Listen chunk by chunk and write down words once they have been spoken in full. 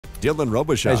Dylan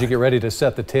Robichaud. As you get ready to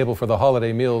set the table for the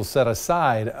holiday meals, set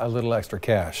aside a little extra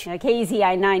cash. Now,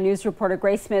 KEZI 9 News reporter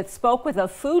Grace Smith spoke with a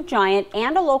food giant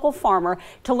and a local farmer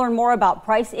to learn more about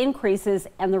price increases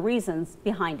and the reasons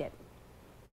behind it.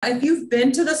 If you've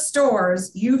been to the stores,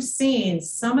 you've seen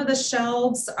some of the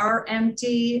shelves are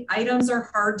empty. Items are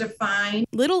hard to find.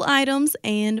 Little items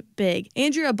and big.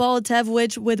 Andrea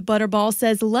Balatevich with Butterball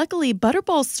says luckily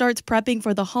Butterball starts prepping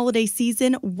for the holiday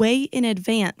season way in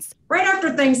advance. Right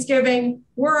after Thanksgiving,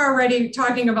 we're already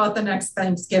talking about the next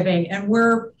Thanksgiving, and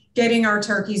we're getting our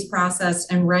turkeys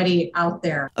processed and ready out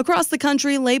there. Across the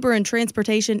country, labor and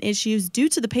transportation issues due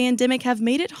to the pandemic have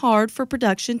made it hard for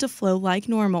production to flow like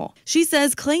normal. She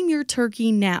says claim your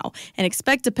turkey now and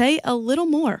expect to pay a little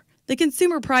more. The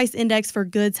Consumer Price Index for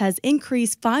goods has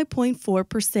increased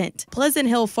 5.4%. Pleasant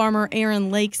Hill farmer Aaron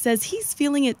Lake says he's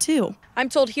feeling it too. I'm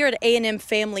told here at A&M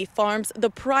Family Farms, the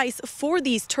price for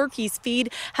these turkeys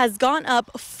feed has gone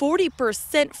up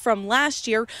 40% from last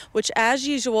year, which as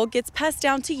usual gets passed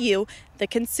down to you, the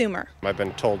consumer. I've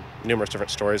been told numerous different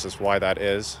stories as why that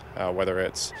is, whether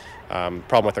it's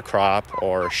problem with the crop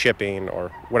or shipping or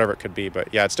whatever it could be.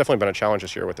 But yeah, it's definitely been a challenge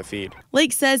this year with the feed.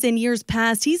 Lake says in years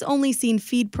past, he's only seen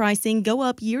feed pricing go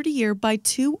up year to year by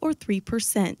 2 or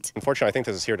 3%. Unfortunately, I think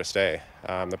this is here to stay.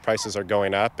 The prices are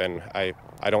going up, and I've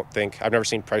never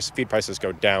seen feed prices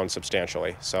go down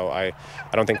substantially. So I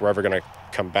don't think we're ever going to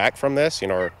come back from this,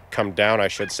 or come down, I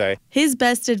should say. His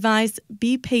best advice,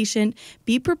 be patient,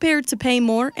 be prepared to pay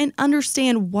more, and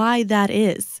understand why that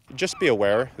is. Just be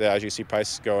aware that as you see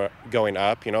prices going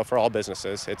up, for all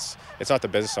businesses, it's not the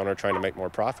business owner trying to make more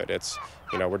profit. It's,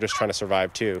 we're just trying to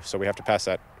survive too. So we have to pass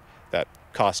that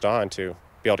cost on to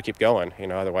be able to keep going,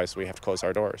 otherwise we have to close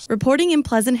our doors. Reporting in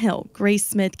Pleasant Hill, Grace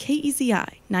Smith,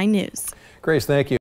 KEZI 9 News. Grace, thank you.